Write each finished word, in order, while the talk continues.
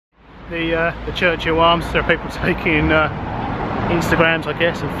the Churchill Arms. There are people taking Instagrams, I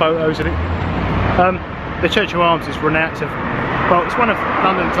guess, and photos of it. The Churchill Arms is renowned. Well, it's one of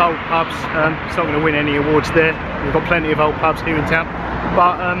London's old pubs. It's not going to win any awards there. We've got plenty of old pubs here in town.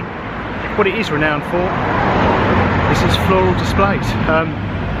 But what it is renowned for is its floral displays.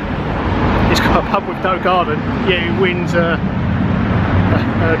 It's got a pub with no garden, yet it wins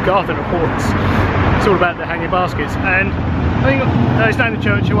garden awards. It's all about the hanging baskets. And I think it's named the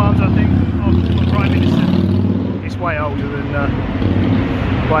Churchill Arms. I think after the Prime Minister. It's way older than the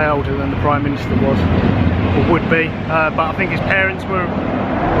Prime Minister was, or would be. But I think his parents were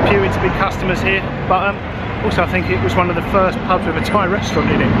reputed to be customers here. But also I think it was one of the first pubs with a Thai restaurant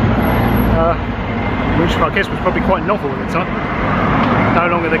in it, which I guess was probably quite novel at the time. No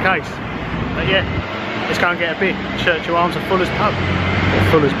longer the case. But yeah, let's go and get a beer. Churchill Arms of Fuller's pub, or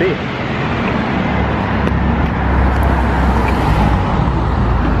Fuller's beer.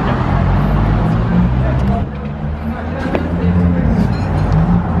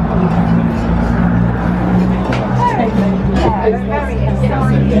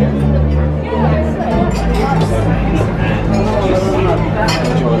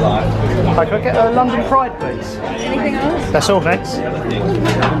 Hi, can I get a London Pride, please? Anything else? That's all, thanks.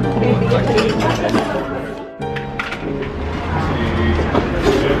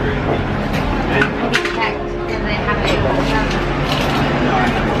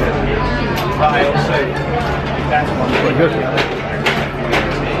 Very good.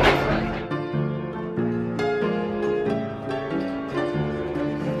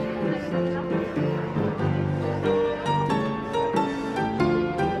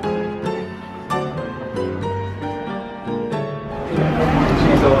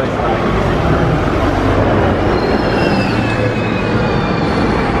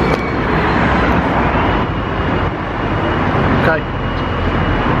 Okay,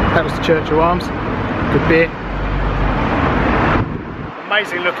 that was the Churchill Arms. Good beer.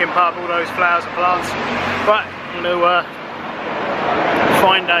 Amazing looking pub, all those flowers and plants. Right, I'm going to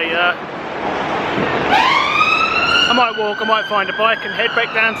find a. I might walk, I might find a bike and head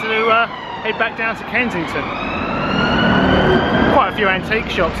back down to Kensington. Quite a few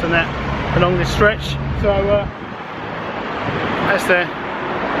antique shops and that along this stretch. So as they're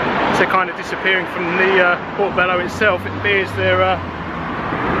kind of disappearing from the Portobello itself, it appears they're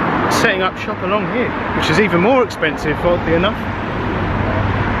setting up shop along here, which is even more expensive, oddly enough.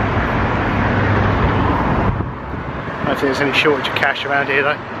 I don't think there's any shortage of cash around here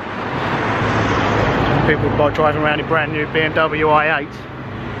though. People driving around in brand new BMW i8.